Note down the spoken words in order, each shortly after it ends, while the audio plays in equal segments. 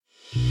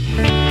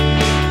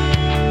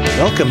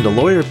Welcome to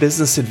Lawyer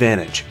Business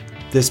Advantage.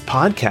 This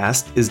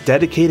podcast is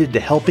dedicated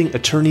to helping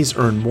attorneys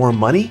earn more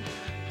money,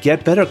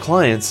 get better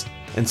clients,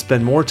 and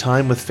spend more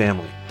time with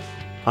family.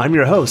 I'm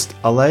your host,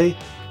 Alay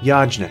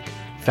and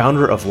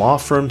founder of Law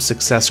Firm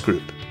Success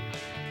Group.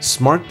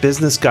 Smart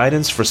business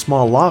guidance for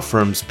small law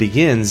firms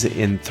begins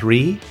in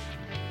 3,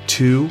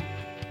 2,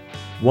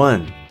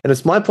 1. And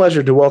it's my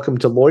pleasure to welcome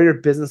to Lawyer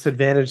Business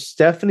Advantage,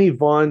 Stephanie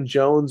Vaughan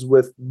Jones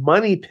with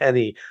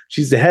Moneypenny.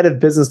 She's the head of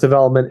business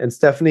development. And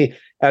Stephanie,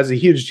 as a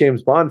huge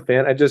James Bond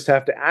fan, I just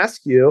have to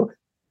ask you,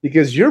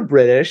 because you're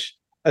British,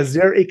 is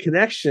there a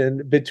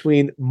connection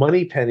between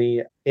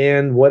Moneypenny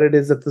and what it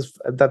is that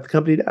the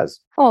company does?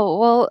 Oh,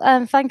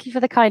 well, thank you for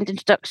the kind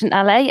introduction,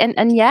 Alay.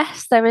 And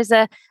yes, there is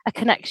a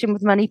connection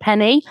with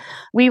Moneypenny.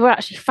 We were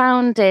actually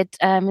founded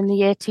in the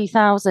year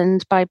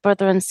 2000 by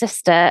brother and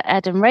sister,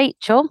 Ed and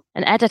Rachel.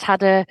 And Ed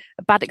had a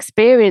bad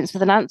experience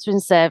with an answering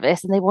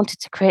service, and they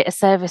wanted to create a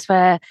service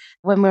where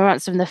when we were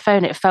answering the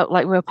phone, it felt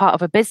like we were part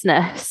of a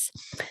business.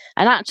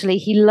 And actually,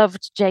 he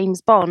loved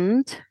James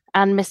Bond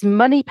and Miss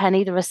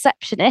Moneypenny, the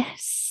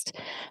receptionist.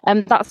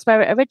 That's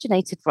where it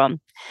originated from.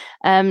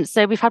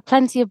 So we've had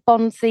plenty of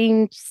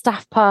Bond-themed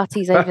staff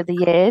parties over the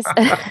years.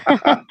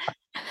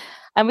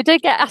 And we do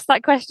get asked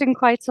that question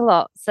quite a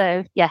lot.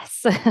 So,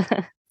 yes.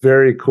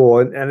 Very cool.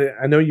 And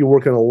I know you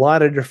work in a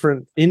lot of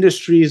different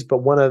industries, but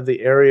one of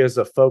the areas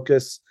of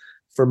focus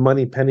for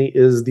Moneypenny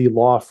is the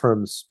law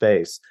firm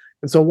space.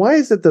 And so why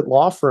is it that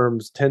law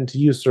firms tend to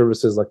use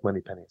services like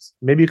Moneypenny's?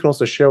 Maybe you can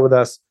also share with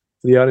us,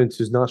 for the audience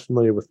who's not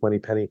familiar with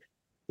Moneypenny,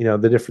 the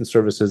different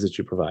services that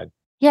you provide.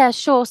 Yeah,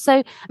 sure.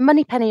 So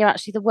Moneypenny are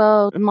actually the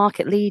world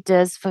market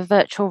leaders for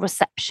virtual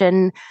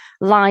reception,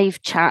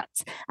 live chat,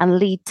 and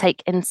lead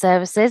take-in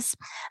services,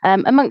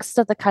 amongst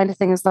other kind of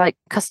things like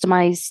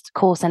customized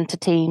call center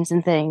teams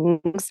and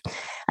things.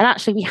 And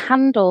actually, we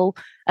handle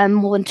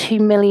more than 2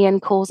 million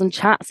calls and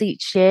chats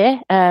each year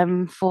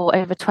for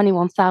over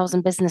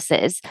 21,000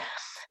 businesses.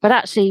 But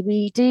actually,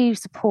 we do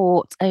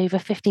support over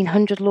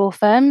 1,500 law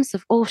firms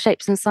of all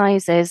shapes and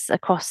sizes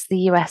across the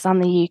US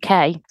and the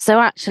UK. So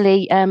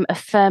actually, a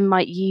firm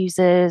might use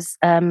us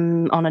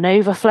on an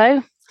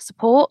overflow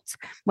support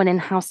when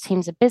in-house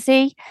teams are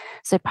busy.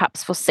 So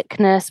perhaps for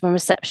sickness, when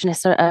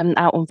receptionists are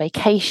out on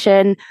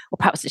vacation, or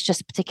perhaps it's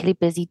just a particularly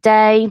busy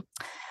day.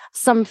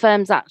 Some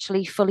firms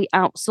actually fully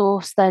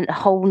outsource their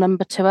whole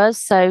number to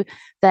us. So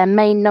their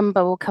main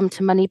number will come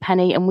to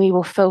Moneypenny, and we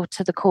will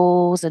filter the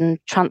calls and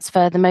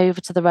transfer them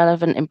over to the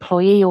relevant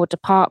employee or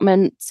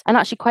department. And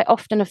actually, quite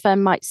often a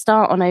firm might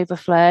start on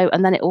overflow,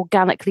 and then it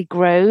organically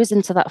grows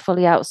into that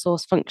fully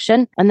outsourced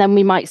function. And then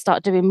we might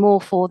start doing more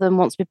for them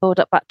once we build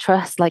up that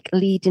trust, like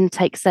lead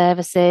intake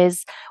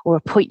services or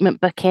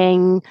appointment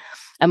booking.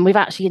 And we've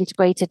actually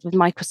integrated with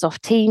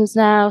Microsoft Teams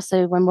now.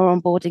 So when we're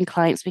onboarding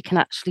clients, we can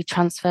actually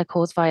transfer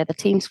calls via the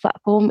Teams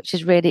platform, which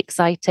is really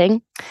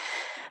exciting.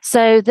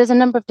 So there's a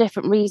number of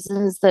different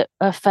reasons that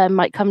a firm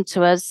might come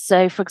to us.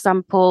 So, for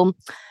example,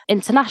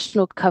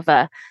 international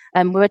cover.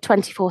 We're a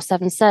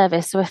 24/7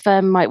 service. So a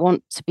firm might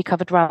want to be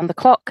covered around the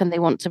clock, and they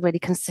want a really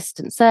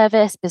consistent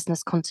service,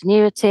 business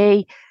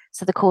continuity.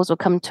 So the calls will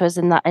come to us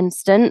in that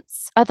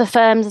instance. Other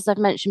firms, as I've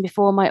mentioned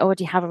before, might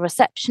already have a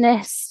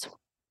receptionist,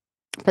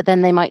 but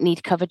then they might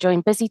need cover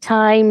during busy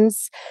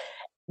times.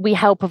 We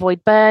help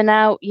avoid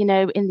burnout.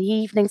 In the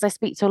evenings, I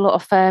speak to a lot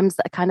of firms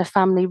that are kind of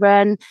family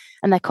run,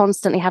 and they're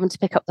constantly having to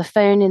pick up the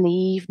phone in the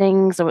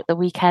evenings or at the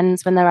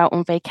weekends when they're out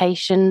on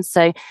vacation.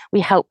 So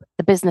we help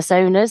the business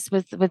owners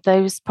with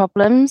those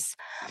problems.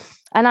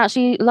 And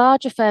actually,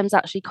 larger firms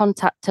actually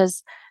contact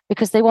us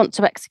because they want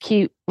to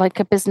execute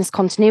like a business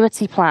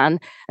continuity plan.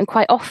 And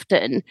quite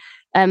often,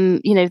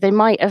 they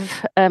might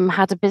have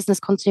had a business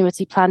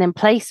continuity plan in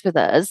place with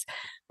us,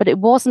 but it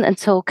wasn't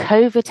until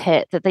COVID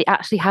hit that they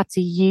actually had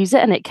to use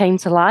it and it came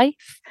to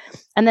life.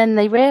 And then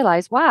they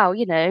realized, wow,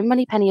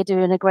 Moneypenny are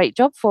doing a great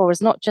job for us,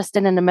 not just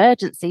in an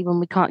emergency when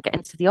we can't get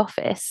into the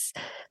office,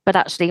 but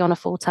actually on a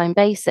full-time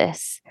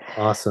basis.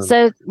 Awesome.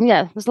 So,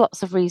 yeah, there's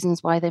lots of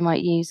reasons why they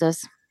might use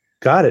us.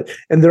 Got it.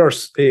 And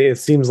it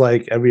seems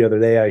like every other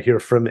day I hear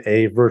from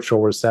a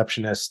virtual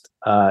receptionist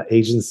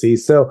agency.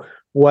 So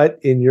what,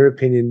 in your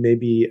opinion,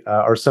 maybe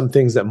are some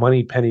things that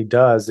Moneypenny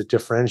does that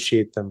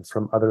differentiate them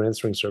from other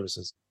answering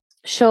services?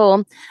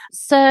 Sure.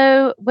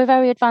 So we're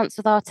very advanced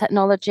with our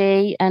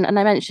technology, and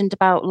I mentioned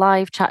about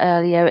live chat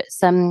earlier.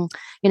 It's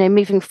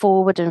moving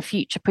forward and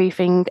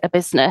future-proofing a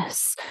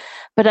business.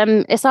 But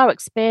it's our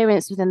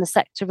experience within the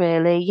sector,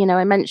 really.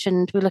 I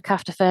mentioned we look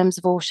after firms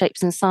of all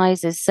shapes and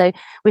sizes. So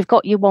we've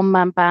got your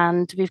one-man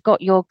band, we've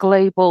got your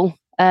global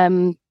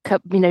firm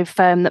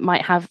that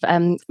might have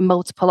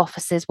multiple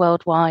offices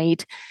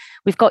worldwide.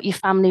 We've got your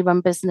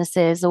family-run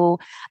businesses, or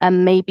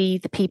maybe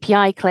the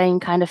PPI claim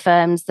kind of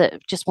firms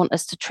that just want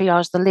us to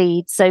triage the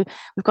leads. So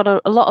we've got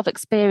a lot of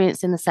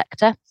experience in the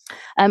sector.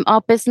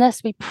 Our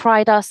business, we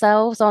pride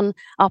ourselves on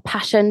our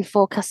passion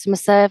for customer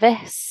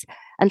service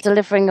and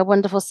delivering a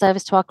wonderful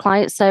service to our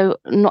clients. So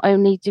not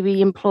only do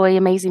we employ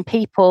amazing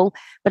people,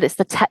 but it's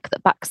the tech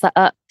that backs that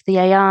up, the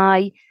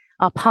AI,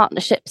 our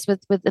partnerships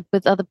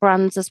with other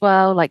brands as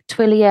well, like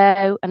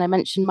Twilio, and I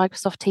mentioned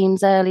Microsoft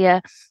Teams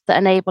earlier, that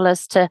enable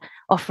us to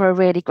offer a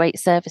really great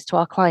service to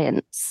our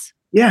clients.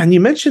 Yeah, and you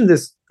mentioned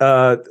this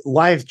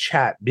live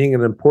chat being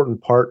an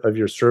important part of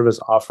your service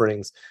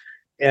offerings.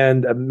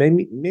 And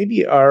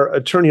maybe our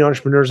attorney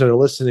entrepreneurs that are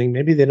listening,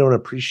 maybe they don't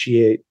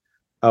appreciate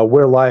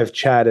where live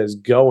chat is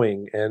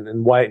going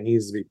and why it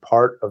needs to be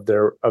part of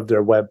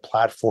their web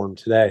platform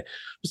today.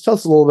 Just tell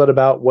us a little bit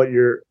about what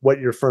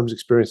your firm's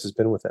experience has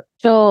been with it.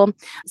 Sure.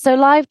 So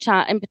live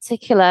chat in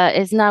particular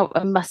is now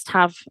a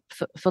must-have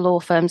for law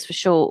firms for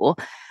sure.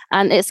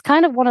 And it's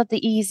kind of one of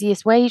the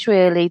easiest ways,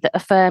 really, that a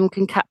firm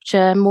can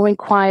capture more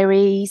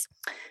inquiries,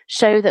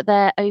 show that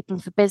they're open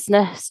for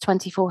business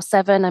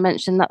 24/7. I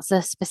mentioned that's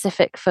a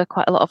specific for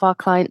quite a lot of our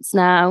clients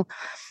now.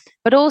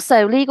 But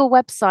also, legal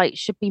websites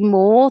should be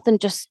more than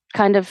just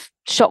kind of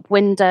shop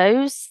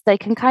windows. They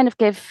can kind of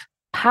give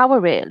power,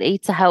 really,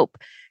 to help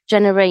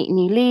generate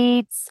new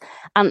leads,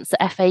 answer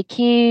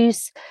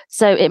FAQs.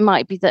 So it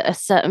might be that a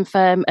certain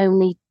firm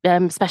only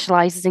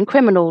specializes in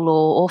criminal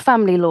law or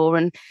family law,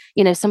 and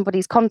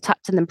somebody's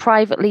contacting them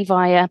privately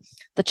via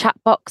the chat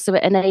box. So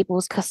it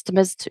enables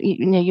customers to,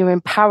 you're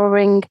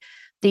empowering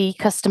the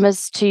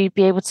customers to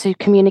be able to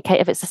communicate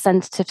if it's a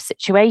sensitive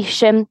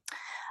situation.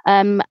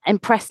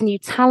 Impress new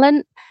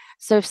talent.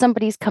 So if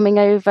somebody's coming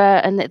over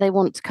and they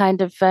want to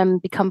kind of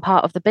become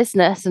part of the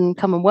business and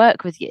come and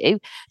work with you,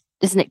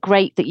 isn't it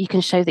great that you can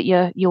show that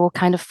you're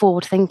kind of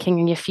forward thinking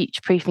and you're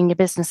future proofing your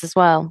business as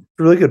well?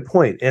 Really good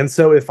point. And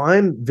so if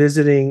I'm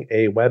visiting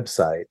a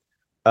website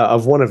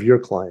of one of your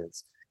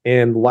clients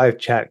and live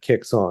chat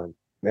kicks on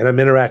and I'm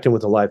interacting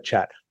with a live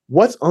chat,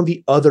 what's on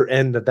the other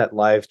end of that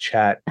live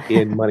chat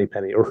in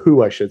Moneypenny, or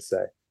who I should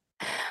say?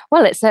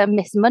 Well, it's a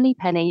Miss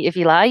Moneypenny, if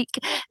you like.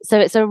 So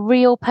it's a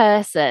real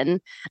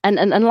person,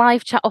 and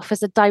live chat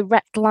offers a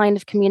direct line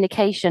of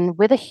communication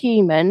with a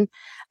human.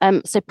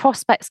 So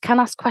prospects can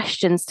ask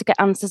questions to get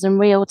answers in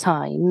real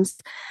times,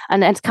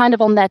 and it's kind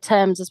of on their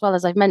terms as well,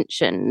 as I've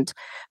mentioned.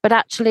 But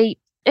actually,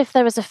 if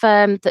there is a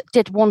firm that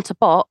did want a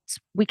bot,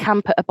 we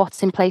can put a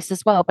bot in place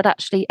as well. But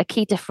actually, a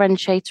key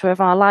differentiator of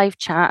our live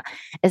chat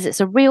is it's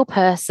a real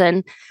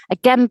person,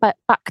 again,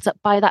 backed up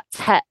by that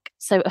tech.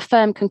 So a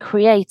firm can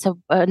create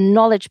a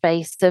knowledge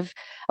base of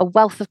a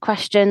wealth of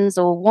questions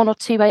or one or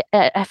two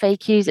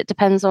FAQs. It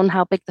depends on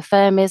how big the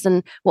firm is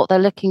and what they're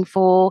looking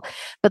for.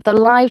 But the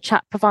live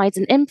chat provides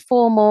an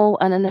informal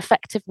and an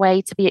effective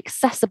way to be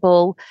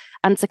accessible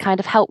and to kind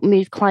of help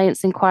move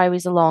clients'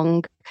 inquiries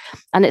along.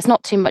 And it's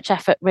not too much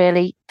effort,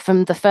 really,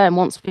 from the firm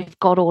once we've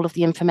got all of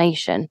the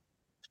information.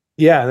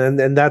 Yeah,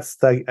 and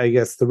that's, I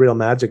guess, the real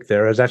magic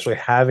there is actually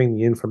having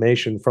the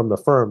information from the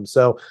firm.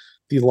 So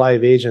the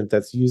live agent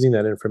that's using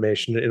that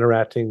information and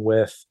interacting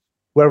with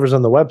whoever's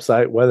on the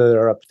website, whether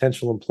they're a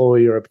potential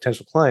employee or a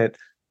potential client,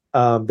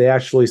 they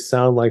actually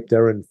sound like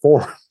they're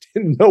informed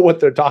and know what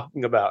they're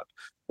talking about.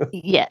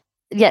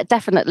 Yeah,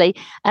 definitely.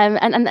 And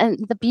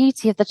the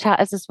beauty of the chat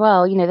is as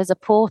well, there's a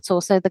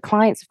portal, so the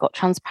clients have got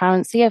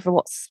transparency over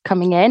what's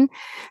coming in.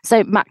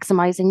 So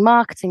maximizing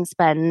marketing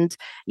spend,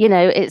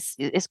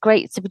 it's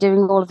great to be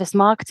doing all of this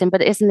marketing,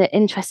 but isn't it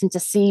interesting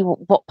to see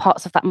what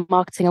parts of that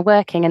marketing are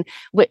working and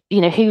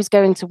who's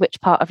going to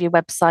which part of your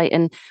website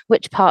and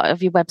which part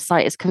of your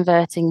website is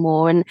converting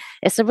more. And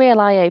it's a real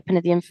eye opener,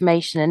 the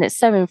information, and it's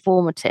so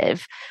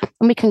informative.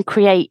 And we can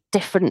create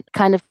different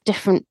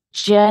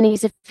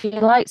journeys, if you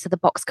like. So the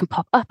box can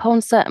pop up on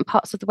certain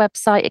parts of the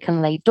website. It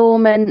can lay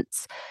dormant.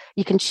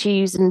 You can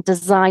choose and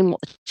design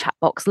what the chat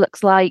box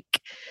looks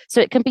like.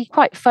 So it can be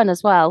quite fun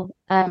as well.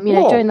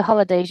 During the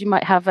holidays, you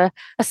might have a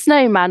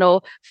snowman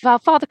or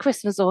Father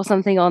Christmas or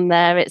something on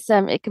there.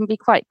 It can be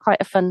quite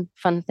a fun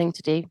thing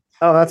to do.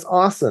 Oh, that's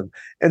awesome.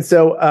 And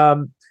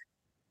so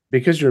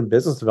because you're in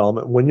business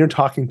development, when you're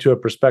talking to a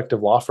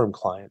prospective law firm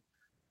client,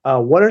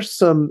 what are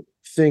some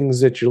things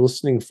that you're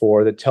listening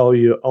for that tell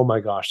you, oh my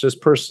gosh, this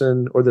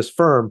person or this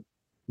firm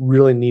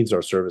really needs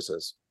our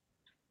services?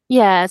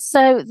 Yeah,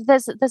 so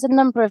there's a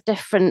number of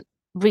different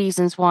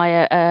reasons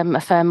why a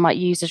firm might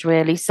use us,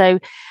 really. So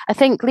I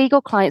think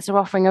legal clients are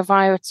offering a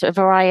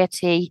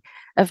variety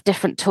of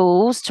different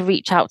tools to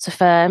reach out to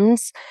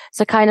firms.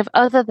 So kind of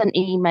other than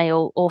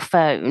email or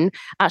phone,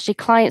 actually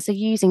clients are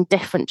using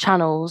different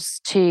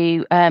channels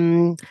to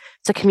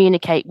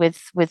communicate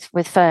with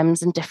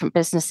firms and different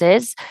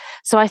businesses.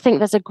 So I think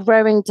there's a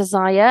growing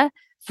desire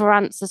for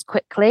answers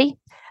quickly.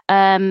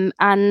 And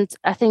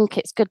I think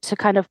it's good to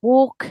kind of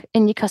walk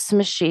in your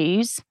customer's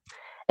shoes,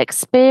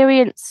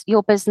 experience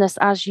your business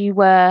as you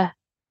were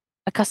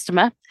a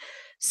customer.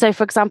 So,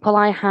 for example,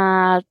 I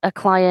had a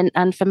client,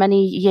 and for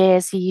many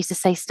years he used to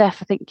say,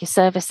 Steph, I think your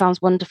service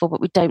sounds wonderful, but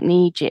we don't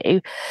need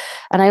you.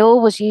 And I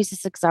always use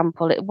this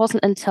example. It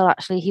wasn't until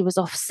actually he was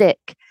off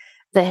sick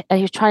that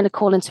he was trying to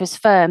call into his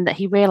firm that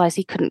he realized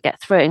he couldn't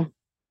get through.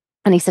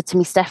 And he said to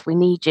me, Steph, we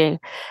need you.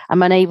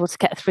 I'm unable to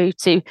get through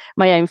to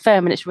my own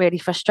firm, and it's really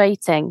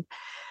frustrating.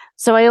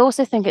 So I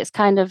also think it's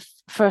kind of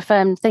for a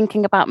firm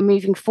thinking about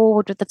moving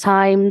forward with the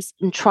times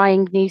and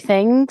trying new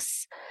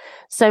things.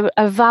 So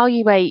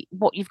evaluate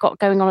what you've got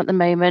going on at the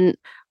moment.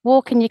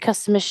 walk in your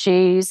customer's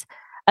shoes,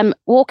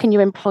 walk in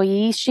your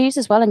employees' shoes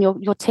as well, and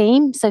your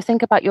team. So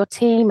think about your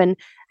team and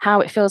how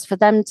it feels for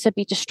them to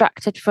be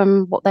distracted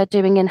from what they're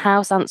doing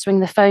in-house, answering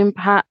the phone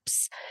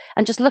perhaps,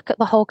 and just look at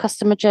the whole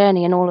customer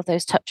journey and all of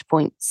those touch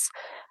points.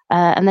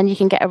 And then you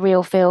can get a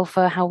real feel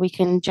for how we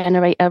can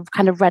generate a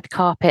kind of red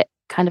carpet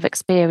kind of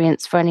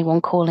experience for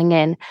anyone calling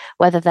in,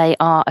 whether they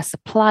are a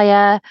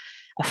supplier,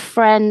 a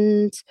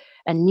friend,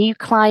 a new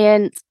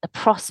client, a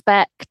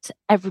prospect.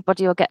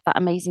 Everybody will get that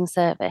amazing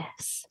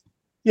service.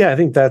 Yeah, I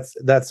think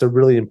that's a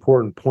really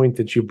important point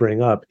that you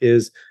bring up.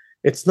 Is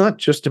it's not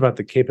just about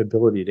the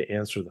capability to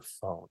answer the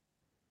phone.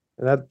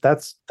 And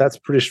that's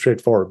pretty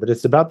straightforward, but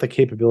it's about the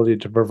capability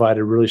to provide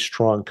a really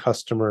strong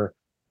customer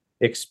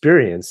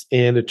experience.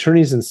 And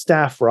attorneys and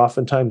staff are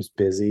oftentimes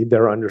busy,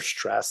 they're under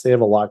stress, they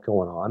have a lot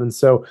going on. And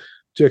so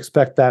to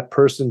expect that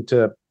person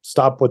to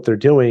stop what they're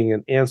doing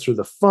and answer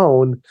the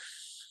phone,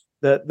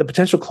 the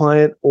potential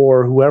client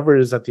or whoever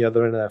is at the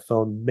other end of that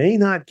phone may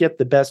not get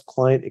the best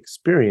client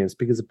experience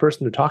because the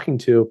person they're talking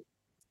to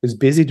is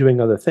busy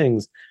doing other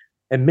things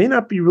and may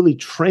not be really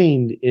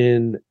trained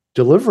in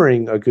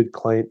delivering a good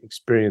client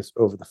experience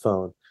over the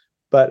phone.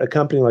 But a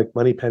company like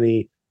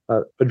Moneypenny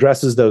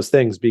addresses those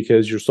things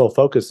because your sole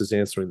focus is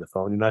answering the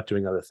phone. You're not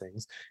doing other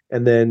things.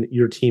 And then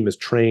your team is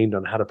trained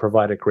on how to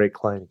provide a great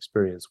client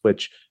experience,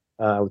 which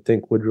I would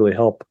think would really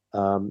help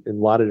in a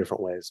lot of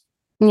different ways.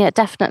 Yeah,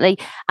 definitely.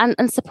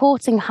 And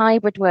supporting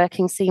hybrid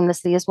working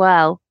seamlessly as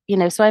well.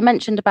 So I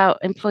mentioned about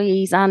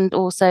employees and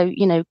also,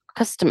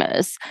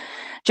 customers.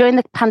 During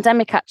the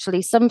pandemic,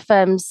 actually, some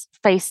firms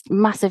faced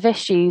massive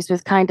issues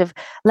with kind of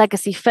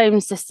legacy phone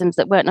systems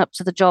that weren't up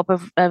to the job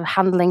of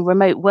handling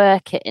remote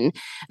working.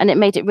 And it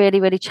made it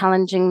really, really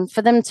challenging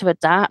for them to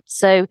adapt.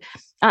 So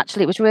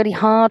actually, it was really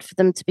hard for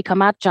them to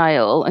become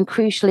agile and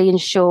crucially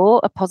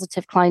ensure a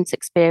positive client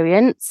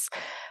experience.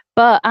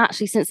 But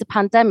actually, since the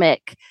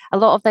pandemic, a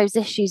lot of those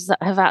issues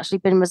that have actually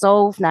been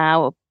resolved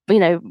now,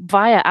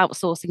 via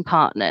outsourcing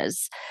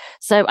partners.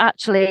 So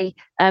actually,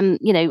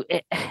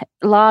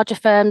 larger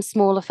firms,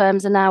 smaller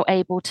firms are now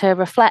able to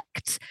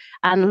reflect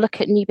and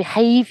look at new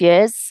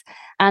behaviours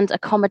and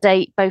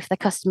accommodate both their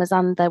customers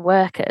and their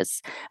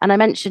workers. And I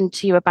mentioned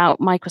to you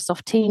about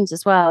Microsoft Teams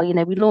as well.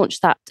 We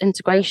launched that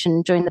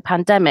integration during the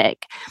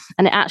pandemic,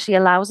 and it actually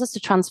allows us to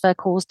transfer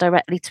calls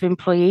directly to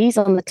employees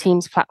on the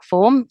Teams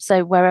platform,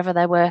 so wherever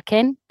they're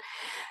working.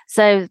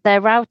 So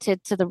they're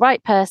routed to the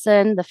right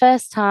person the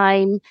first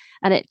time,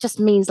 and it just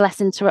means less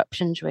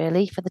interruptions,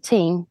 really, for the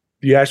team.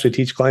 You actually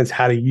teach clients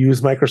how to use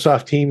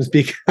Microsoft Teams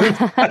because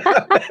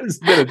it's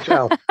been a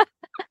challenge.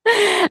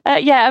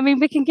 Yeah, I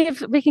mean, we can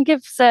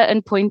give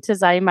certain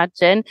pointers, I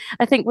imagine.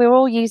 I think we're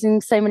all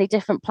using so many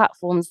different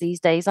platforms these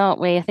days,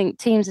 aren't we? I think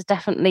Teams is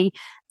definitely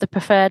the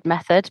preferred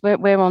method.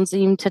 We're on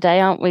Zoom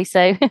today, aren't we?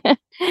 So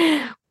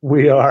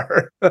we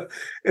are.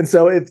 And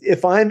so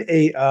if I'm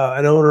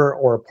an owner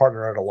or a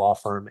partner at a law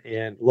firm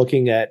and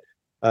looking at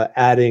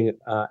adding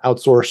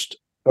outsourced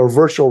or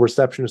virtual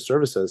receptionist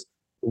services,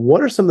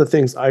 what are some of the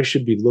things I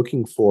should be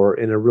looking for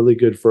in a really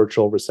good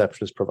virtual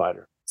receptionist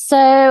provider?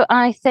 So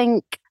I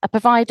think a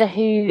provider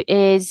who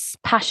is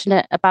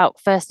passionate about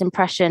first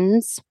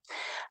impressions,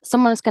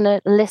 someone who's going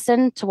to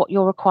listen to what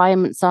your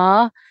requirements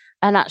are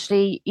and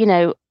actually,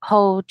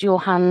 hold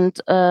your hand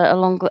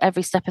along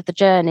every step of the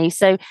journey.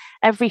 So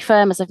every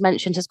firm, as I've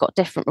mentioned, has got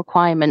different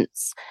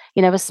requirements.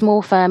 A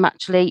small firm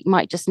actually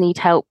might just need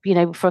help,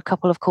 for a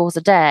couple of calls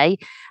a day,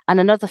 and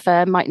another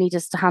firm might need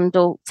us to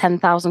handle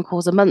 10,000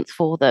 calls a month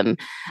for them.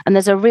 And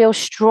there's a real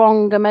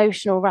strong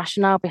emotional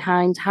rationale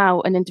behind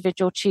how an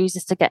individual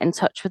chooses to get in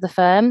touch with the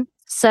firm.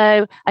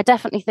 So I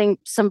definitely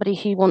think somebody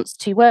who wants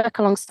to work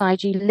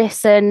alongside you,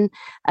 listen,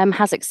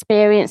 has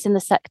experience in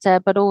the sector,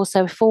 but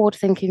also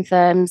forward-thinking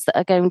firms that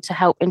are going to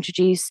help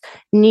introduce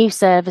new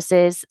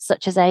services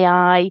such as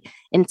AI,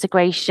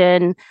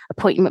 integration,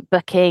 appointment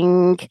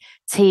booking,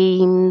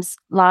 Teams,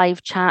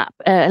 live chat,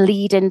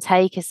 lead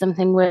intake is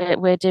something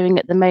we're doing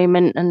at the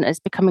moment and it's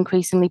become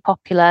increasingly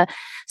popular.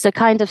 So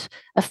kind of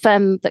a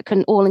firm that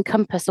can all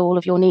encompass all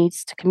of your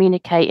needs to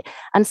communicate,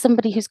 and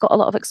somebody who's got a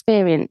lot of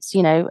experience.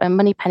 And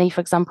Moneypenny,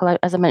 for example,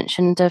 as I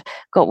mentioned, have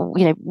got,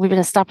 we've been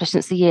established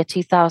since the year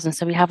 2000,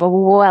 so we have a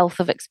wealth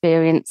of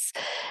experience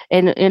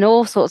in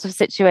all sorts of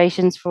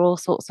situations for all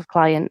sorts of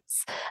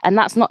clients. And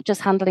that's not just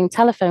handling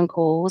telephone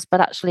calls,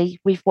 but actually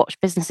we've watched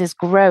businesses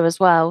grow as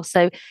well.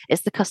 So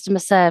it's the customer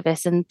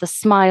service and the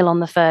smile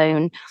on the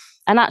phone,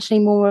 and actually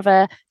more of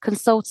a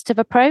consultative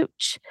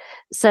approach.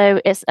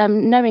 So it's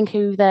knowing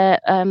who their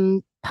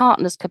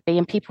partners could be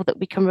and people that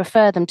we can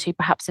refer them to,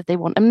 perhaps if they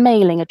want a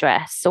mailing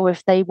address, or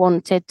if they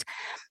wanted,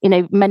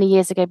 many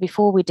years ago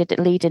before we did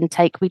lead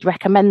intake, we'd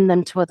recommend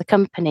them to other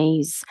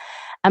companies.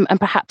 And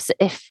perhaps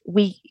if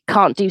we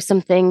can't do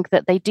something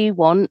that they do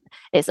want,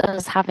 it's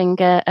us having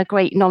a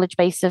great knowledge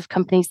base of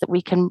companies that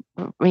we can,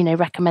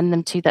 recommend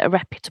them to that are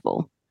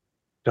reputable.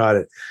 Got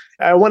it.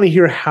 I want to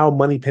hear how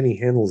Moneypenny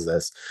handles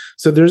this.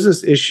 So there's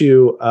this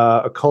issue,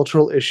 a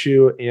cultural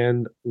issue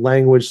and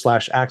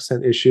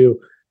language/accent issue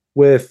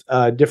with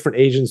different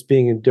agents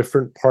being in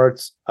different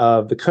parts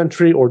of the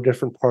country or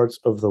different parts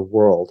of the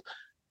world.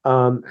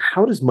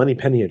 How does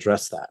Moneypenny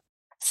address that?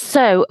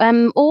 So,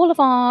 all of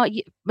our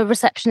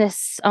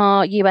receptionists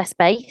are US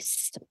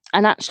based,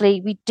 and actually,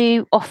 we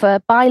do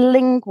offer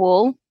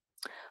bilingual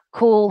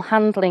call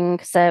handling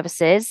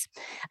services.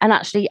 And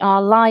actually,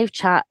 our live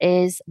chat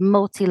is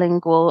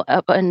multilingual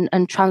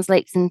and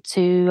translates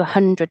into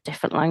 100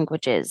 different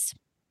languages.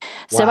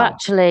 So Wow.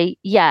 actually,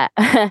 yeah.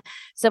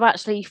 So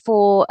actually,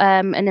 for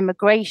an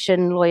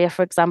immigration lawyer,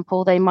 for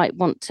example, they might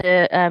want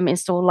to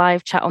install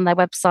live chat on their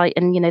website,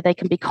 and they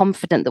can be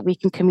confident that we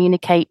can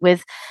communicate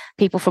with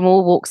people from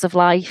all walks of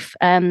life.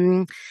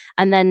 And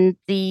then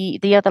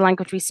the other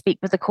language we speak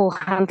with the call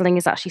handling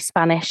is actually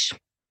Spanish.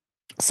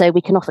 So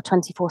we can offer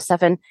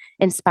 24/7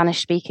 in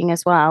Spanish speaking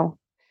as well.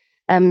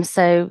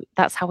 So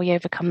that's how we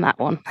overcome that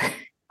one.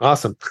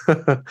 Awesome.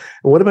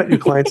 What about your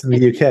clients in the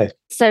UK?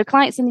 So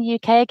clients in the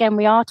UK, again,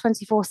 we are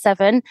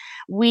 24/7.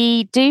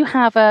 We do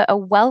have a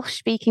Welsh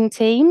speaking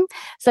team.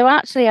 So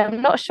actually,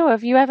 I'm not sure.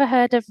 Have you ever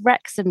heard of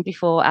Wrexham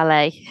before,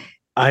 Alay?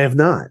 I have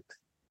not.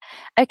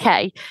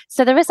 Okay.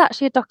 So there is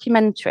actually a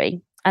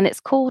documentary, and it's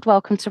called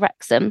Welcome to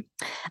Wrexham.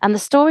 And the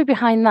story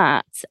behind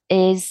that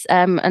is,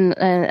 and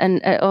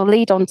or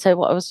lead on to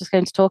what I was just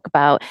going to talk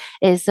about,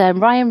 is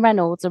Ryan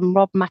Reynolds and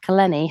Rob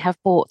McElhenney have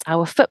bought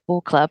our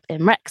football club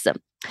in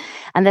Wrexham.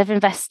 And they've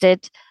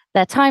invested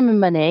their time and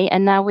money,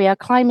 and now we are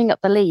climbing up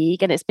the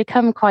league, and it's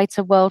become quite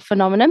a world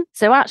phenomenon.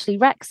 So actually,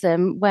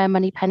 Wrexham, where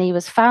Moneypenny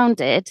was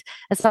founded,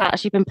 has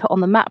actually been put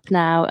on the map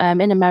now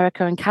in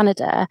America and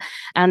Canada,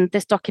 and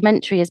this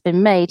documentary has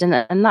been made,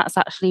 and that's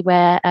actually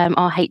where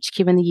our HQ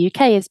in the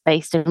UK is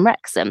based, in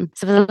Wrexham.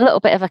 So there's a little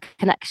bit of a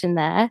connection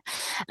there,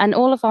 and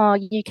all of our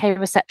UK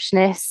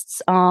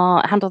receptionists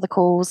handle the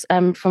calls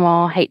from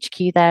our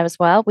HQ there as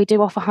well. We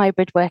do offer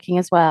hybrid working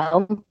as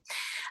well.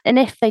 And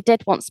if they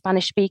did want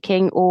Spanish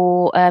speaking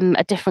or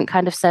a different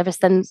kind of service,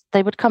 then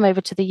they would come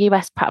over to the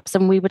US perhaps,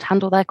 and we would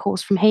handle their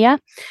calls from here.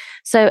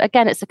 So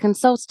again, it's a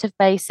consultative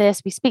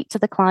basis. We speak to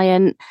the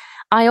client.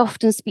 I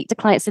often speak to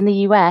clients in the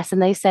US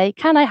and they say,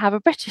 can I have a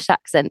British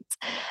accent?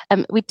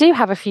 We do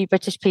have a few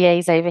British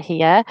PAs over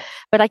here,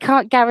 but I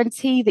can't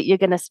guarantee that you're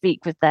going to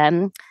speak with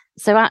them.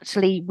 So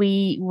actually,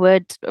 we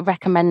would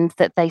recommend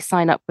that they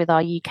sign up with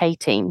our UK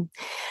team.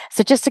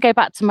 So just to go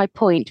back to my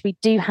point, we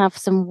do have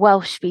some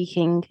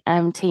Welsh-speaking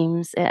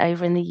teams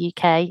over in the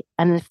UK.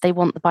 And if they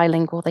want the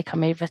bilingual, they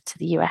come over to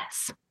the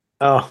US.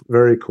 Oh,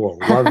 very cool.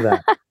 Love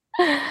that.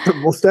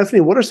 Well,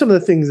 Stephanie, what are some of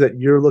the things that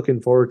you're looking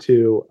forward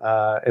to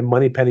and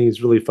Moneypenny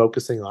is really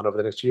focusing on over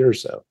the next year or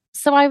so?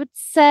 So I would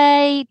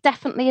say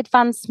definitely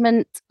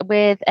advancement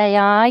with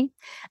AI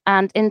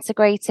and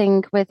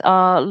integrating with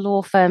our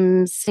law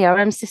firm's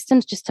CRM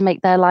systems just to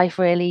make their life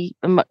really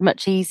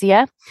much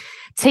easier.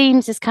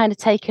 Teams is kind of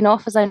taken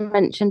off, as I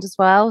mentioned as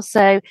well.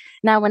 So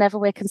now whenever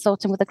we're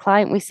consulting with a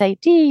client, we say,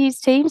 do you use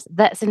Teams?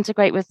 Let's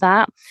integrate with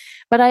that.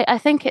 But I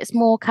think it's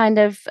more kind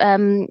of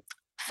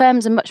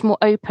firms are much more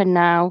open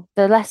now.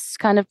 They're less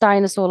kind of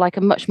dinosaur-like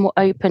and much more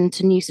open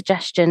to new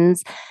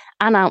suggestions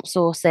and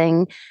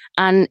outsourcing.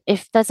 And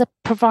if there's a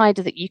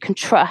provider that you can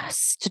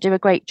trust to do a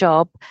great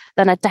job,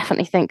 then I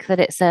definitely think that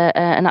it's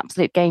an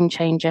absolute game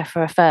changer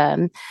for a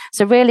firm.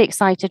 So really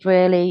excited,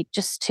 really,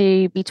 just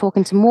to be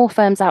talking to more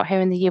firms out here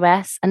in the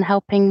US and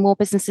helping more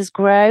businesses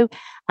grow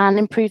and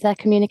improve their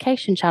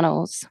communication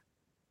channels.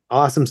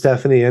 Awesome,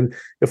 Stephanie. And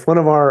if one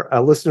of our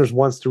listeners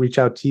wants to reach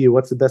out to you,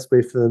 what's the best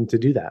way for them to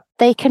do that?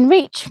 They can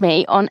reach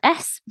me on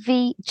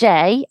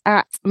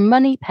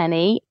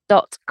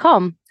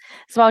svj@moneypenny.com.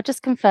 So I'll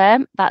just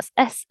confirm that's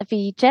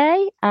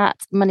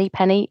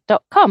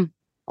svj@moneypenny.com.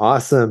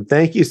 Awesome.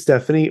 Thank you,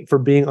 Stephanie, for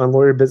being on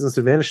Lawyer Business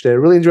Advantage today. I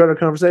really enjoyed our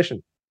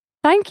conversation.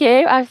 Thank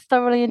you. I've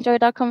thoroughly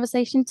enjoyed our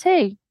conversation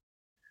too.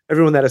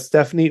 Everyone, that is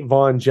Stephanie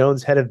Vaughan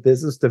Jones, Head of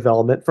Business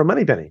Development for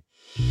Moneypenny.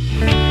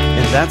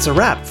 And that's a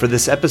wrap for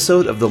this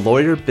episode of the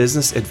Lawyer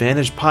Business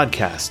Advantage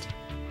podcast.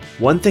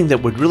 One thing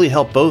that would really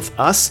help both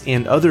us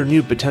and other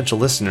new potential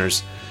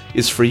listeners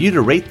is for you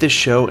to rate this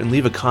show and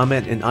leave a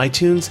comment in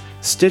iTunes,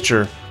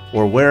 Stitcher,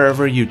 or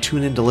wherever you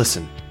tune in to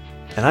listen.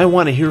 And I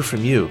want to hear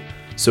from you,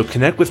 so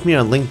connect with me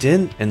on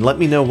LinkedIn and let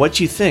me know what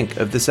you think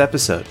of this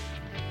episode.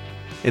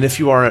 And if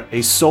you are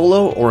a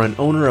solo or an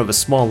owner of a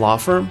small law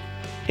firm,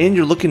 and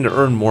you're looking to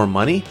earn more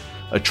money,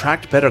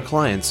 attract better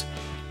clients,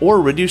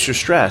 or reduce your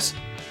stress,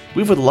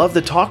 we would love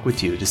to talk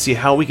with you to see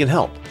how we can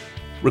help.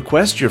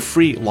 Request your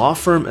free law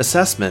firm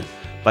assessment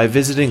by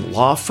visiting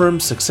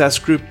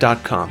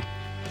lawfirmsuccessgroup.com.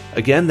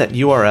 Again, that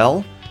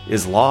URL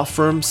is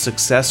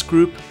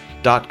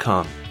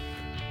lawfirmsuccessgroup.com.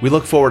 We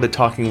look forward to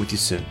talking with you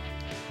soon.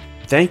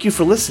 Thank you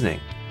for listening.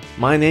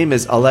 My name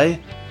is Alay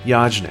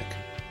Yajnik.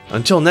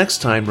 Until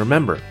next time,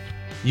 remember,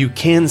 you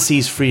can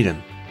seize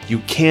freedom. You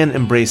can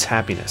embrace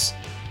happiness.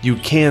 You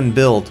can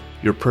build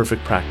your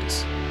perfect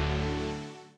practice.